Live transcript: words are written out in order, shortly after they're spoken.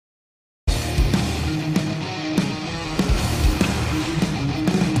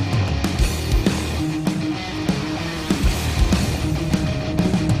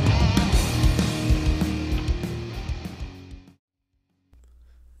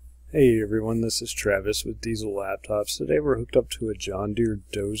Hey everyone, this is Travis with Diesel Laptops. Today we're hooked up to a John Deere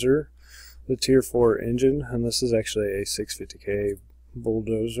dozer with Tier 4 engine, and this is actually a 650K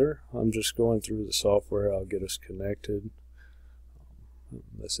bulldozer. I'm just going through the software. I'll get us connected.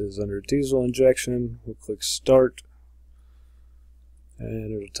 This is under diesel injection. We'll click start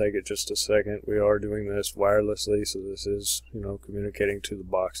and it'll take it just a second. We are doing this wirelessly, so this is, communicating to the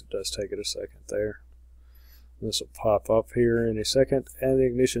box. It does take it a second there. This will pop up here in a second, and the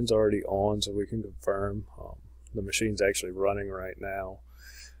ignition's already on, so we can confirm the machine's actually running right now,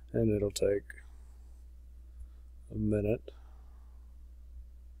 and it'll take a minute.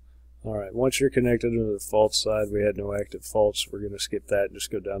 Alright, once you're connected to the fault side, we had no active faults. We're going to skip that and just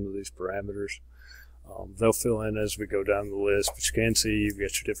go down to these parameters. They'll fill in as we go down the list, but you can see you've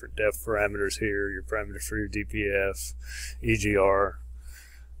got your different depth parameters here, your parameters for your DPF, EGR,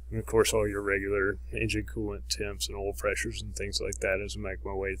 and of course all your regular engine coolant temps and oil pressures and things like that as I make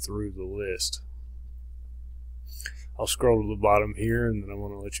my way through the list. I'll scroll to the bottom here, and then I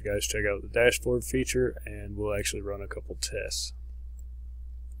want to let you guys check out the dashboard feature, and we'll actually run a couple tests.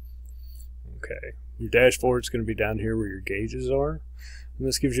 Okay, your dashboard's going to be down here where your gauges are, and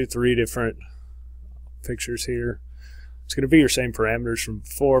this gives you 3 different pictures here. It's going to be your same parameters from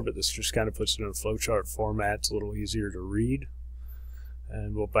before, but this just kind of puts it in a flowchart format. It's a little easier to read.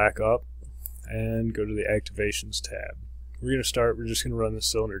 And we'll back up and go to the activations tab. We're just going to run the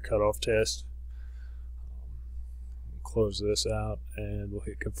cylinder cutoff test. Close this out and we'll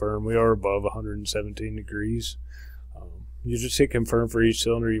hit confirm. We are above 117 degrees. You just hit confirm for each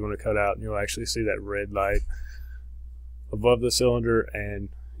cylinder you want to cut out, and you'll actually see that red light above the cylinder, and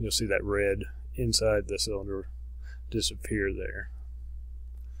you'll see that red inside the cylinder disappear there.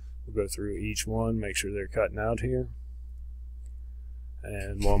 We'll go through each one, make sure they're cutting out here.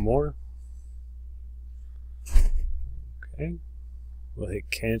 And one more. Okay, we'll hit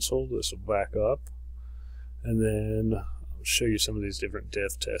cancel. This will back up, and then I'll show you some of these different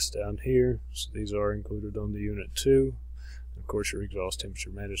depth tests down here. So these are included on the unit 2. And of course, your exhaust temperature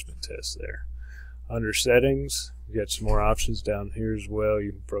management test there. Under settings, you got some more options down here as well.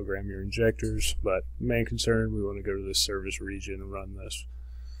 You can program your injectors, but main concern, we want to go to this service region and run this.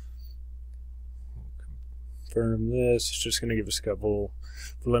 Confirm this. It's just going to give us a couple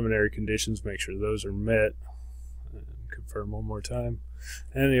preliminary conditions, make sure those are met, and confirm one more time.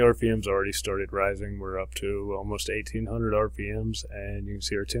 And the RPM's already started rising. We're up to almost 1800 RPMs, and you can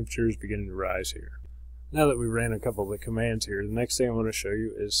see our temperature is beginning to rise here. Now that we ran a couple of the commands here, the next thing I want to show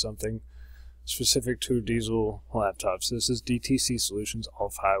you is something specific to diesel laptops. This is DTC Solutions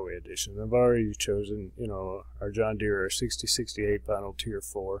Off-Highway Edition. I've already chosen, our John Deere, our 6068 vinyl Tier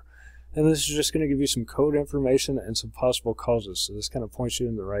 4. And this is just going to give you some code information and some possible causes. So this kind of points you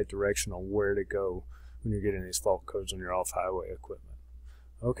in the right direction on where to go when you're getting these fault codes on your off-highway equipment.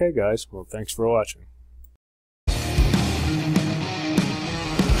 Okay guys, well thanks for watching.